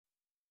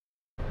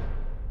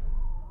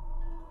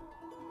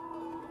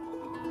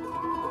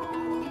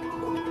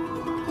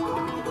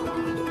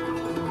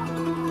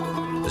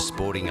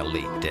sporting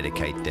elite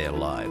dedicate their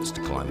lives to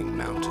climbing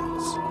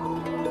mountains.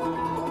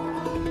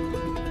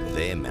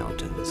 Their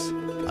mountains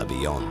are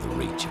beyond the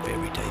reach of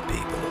everyday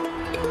people.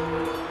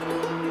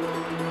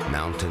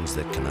 Mountains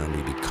that can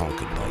only be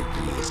conquered by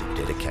years of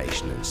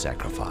dedication and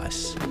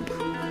sacrifice,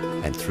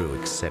 and through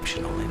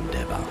exceptional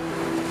endeavour.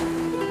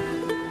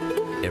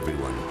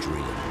 Everyone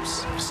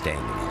dreams of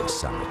standing on the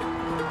summit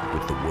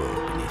with the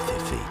world beneath their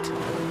feet.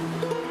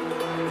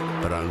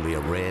 But only a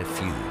rare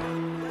few,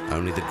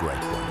 only the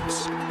great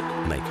ones,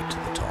 make it to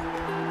the top.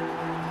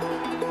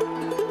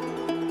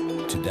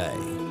 Today,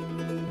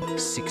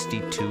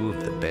 62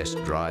 of the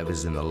best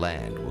drivers in the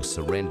land will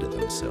surrender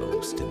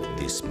themselves to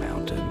this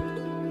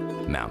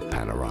mountain, Mount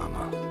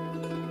Panorama.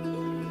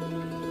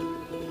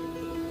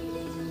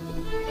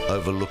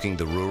 Overlooking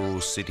the rural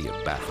city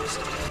of Bathurst,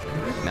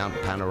 Mount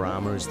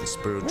Panorama is the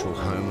spiritual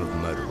home of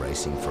motor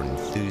racing for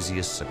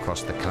enthusiasts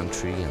across the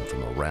country and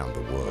from around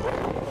the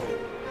world.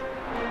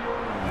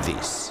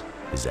 This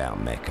is our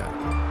Mecca.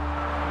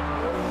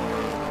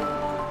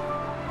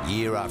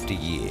 Year after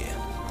year,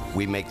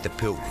 we make the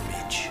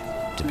pilgrimage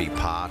to be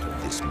part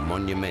of this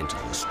monumental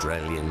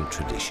Australian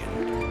tradition,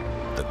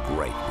 the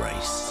Great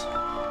Race.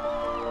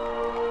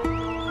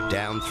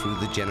 Down through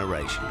the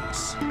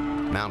generations,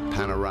 Mount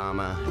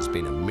Panorama has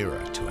been a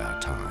mirror to our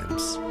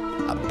times,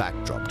 a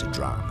backdrop to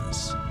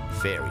dramas,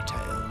 fairy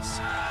tales,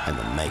 and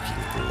the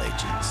making of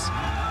legends.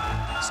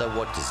 So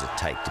what does it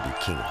take to be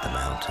king of the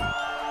mountain?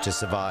 To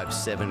survive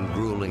 7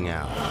 grueling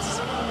hours,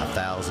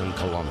 1,000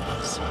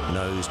 kilometres,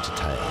 nose to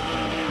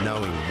tail,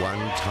 knowing one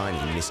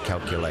tiny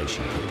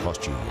miscalculation could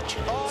cost you your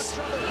chance.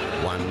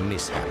 One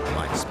mishap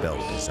might spell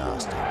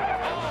disaster.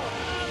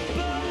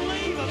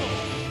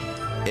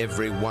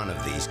 Every one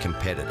of these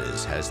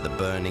competitors has the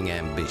burning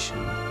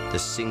ambition, the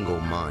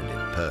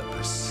single-minded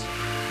purpose.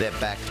 They're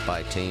backed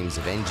by teams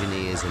of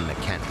engineers and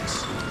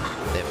mechanics.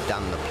 They've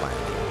done the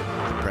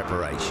planning, the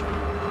preparation.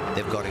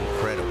 They've got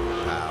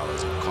incredible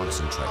powers of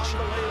concentration,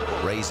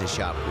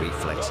 razor-sharp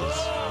reflexes.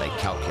 They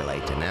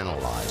calculate and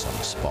analyse on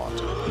the spot,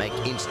 make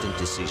instant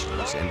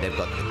decisions, and they've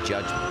got the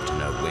judgment to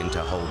know when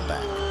to hold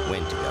back,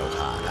 when to go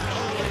harder,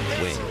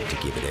 and when to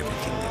give it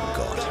everything they've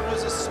got. It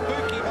was a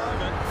spooky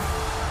moment.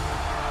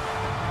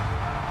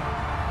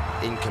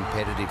 In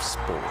competitive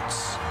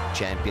sports,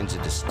 champions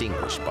are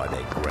distinguished by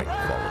their great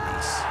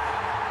qualities.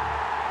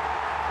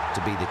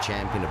 To be the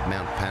champion of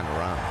Mount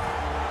Panorama,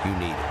 you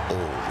need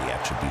all the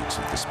attributes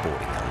of the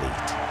sporting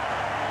elite.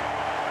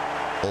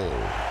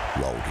 All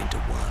rolled into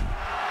one.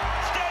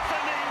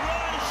 Stephanie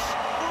Rice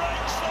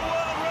breaks the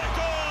world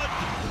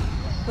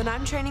record! When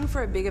I'm training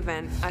for a big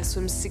event, I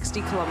swim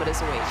 60 kilometres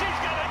a week. She's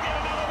going to get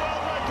another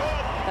world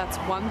record! That's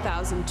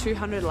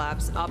 1,200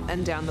 laps up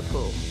and down the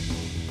pool.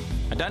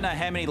 I don't know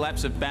how many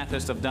laps of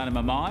Bathurst I've done in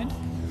my mind,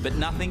 but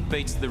nothing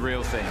beats the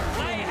real thing.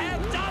 They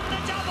have done the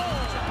double!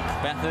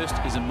 Bathurst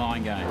is a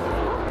mind game.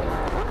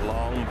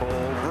 Long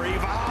ball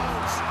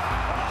rebounds.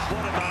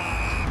 What a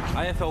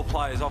mark! AFL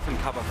players often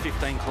cover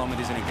 15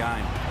 kilometres in a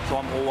game, so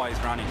I'm always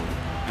running,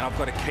 and I've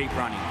got to keep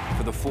running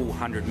for the full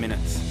 100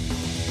 minutes.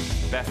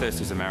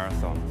 Bathurst is a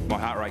marathon. My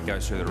heart rate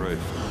goes through the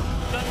roof.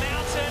 The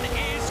mountain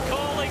is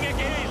calling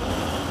again!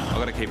 I've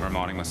got to keep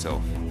reminding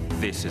myself,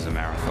 this is a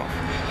marathon.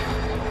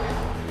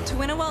 To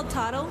win a world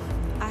title,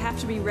 I have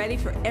to be ready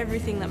for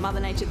everything that Mother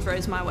Nature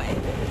throws my way.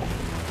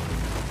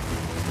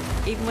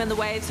 Even when the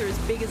waves are as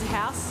big as a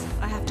house,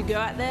 I have to go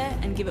out there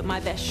and give it my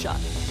best shot.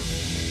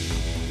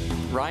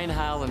 Rain,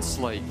 hail and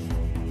sleet.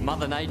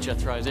 Mother Nature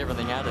throws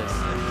everything at us.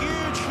 A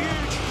huge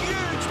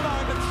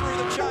moment through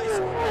the chase.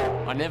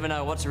 I never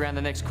know what's around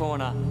the next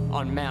corner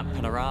on Mount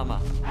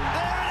Panorama. There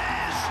it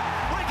is!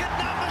 Wicket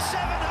number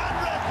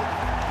 700!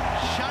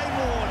 Shane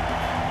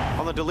Warne.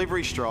 On the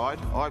delivery stride,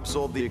 I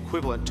absorbed the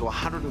equivalent to a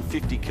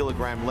 150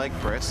 kilogram leg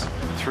press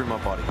through my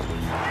body.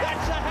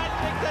 That's a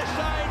hat-trick to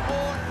Shane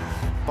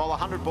Warne. Bowl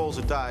 100 balls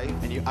a day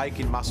and you ache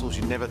in muscles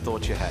you never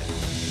thought you had.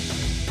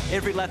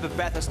 Every lap of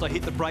Bathurst I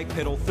hit the brake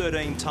pedal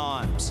 13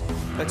 times.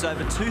 That's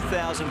over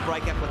 2,000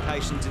 brake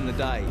applications in the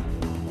day.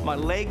 My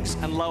legs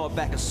and lower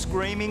back are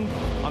screaming.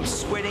 I'm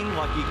sweating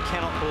like you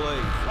cannot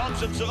believe.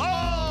 Robson,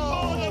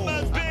 oh, the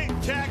most big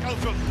tackle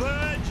from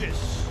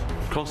Burgess.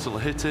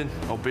 Constantly hitting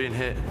or being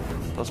hit.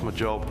 That's my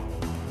job.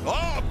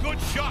 Oh, good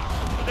shot.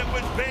 It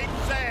was Big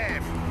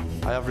Sam.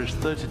 I average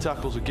 30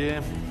 tackles a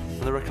game,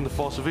 and I reckon the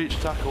force of each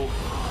tackle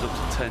is up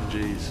to 10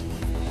 Gs.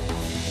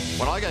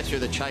 When I go through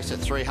the chase at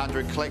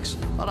 300 clicks,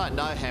 I don't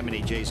know how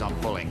many Gs I'm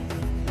pulling.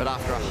 But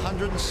after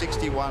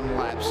 161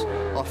 laps,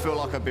 I feel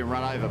like I've been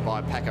run over by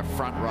a pack of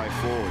front row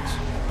forwards.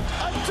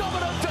 A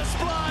dominant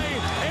display.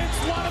 It's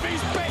one of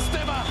his best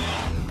ever.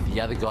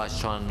 The other guy's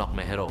trying to knock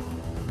my head off.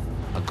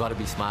 I've got to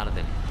be smarter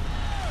than him.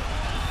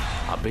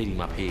 I beat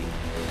him up here.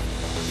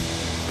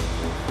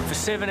 For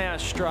 7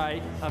 hours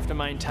straight, I have to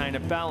maintain a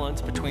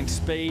balance between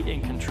speed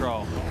and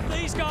control.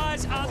 These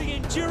guys are the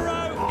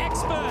enduro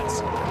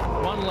experts.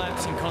 1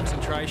 lapse in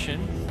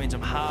concentration means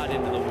I'm hard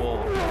into the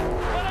wall.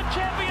 Well, a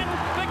champion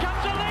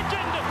becomes a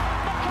legend.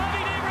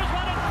 McCovey never has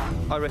won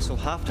it. I wrestle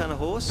half ton a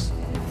horse,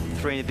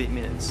 3 and a bit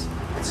minutes,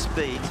 at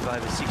speeds of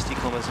over 60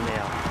 kilometres an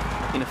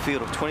hour. in a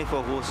field of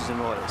 24 horses and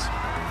riders,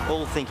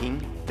 all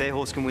thinking their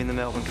horse can win the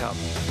Melbourne Cup.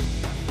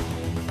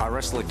 I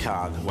wrestle a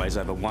car that weighs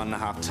over 1.5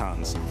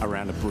 tonnes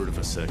around a brute of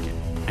a circuit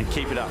and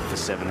keep it up for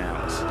 7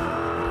 hours.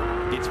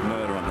 It's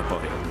murder on the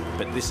body,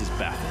 but this is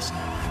Bathurst.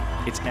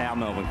 It's our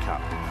Melbourne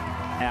Cup,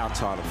 our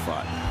title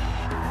fight,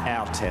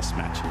 our test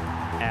match,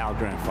 our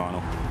grand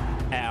final,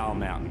 our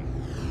mountain.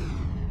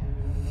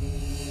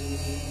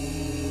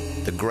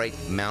 The great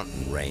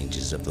mountain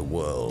ranges of the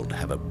world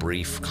have a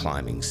brief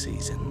climbing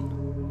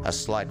season, a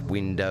slight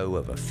window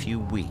of a few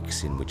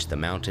weeks in which the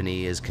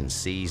mountaineers can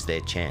seize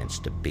their chance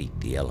to beat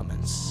the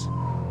elements.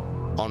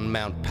 On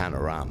Mount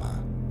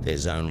Panorama,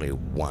 there's only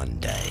one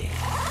day.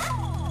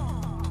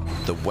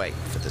 The wait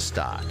for the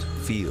start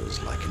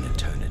feels like an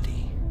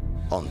eternity.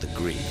 On the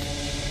grid,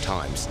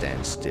 time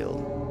stands still,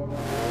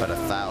 but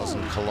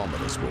 1,000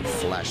 kilometres will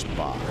flash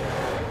by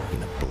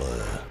in a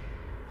blur.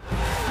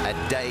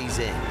 At day's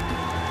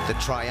end, the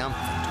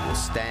triumphant will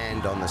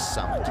stand on the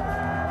summit,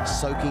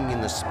 soaking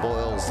in the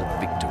spoils of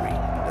victory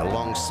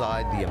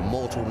alongside the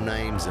immortal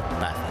names of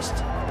Bathurst,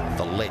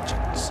 the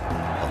legends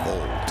of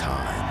all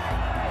time.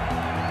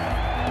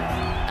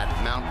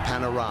 At Mount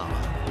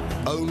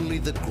Panorama, only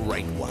the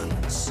great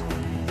ones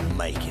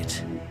make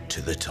it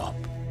to the top.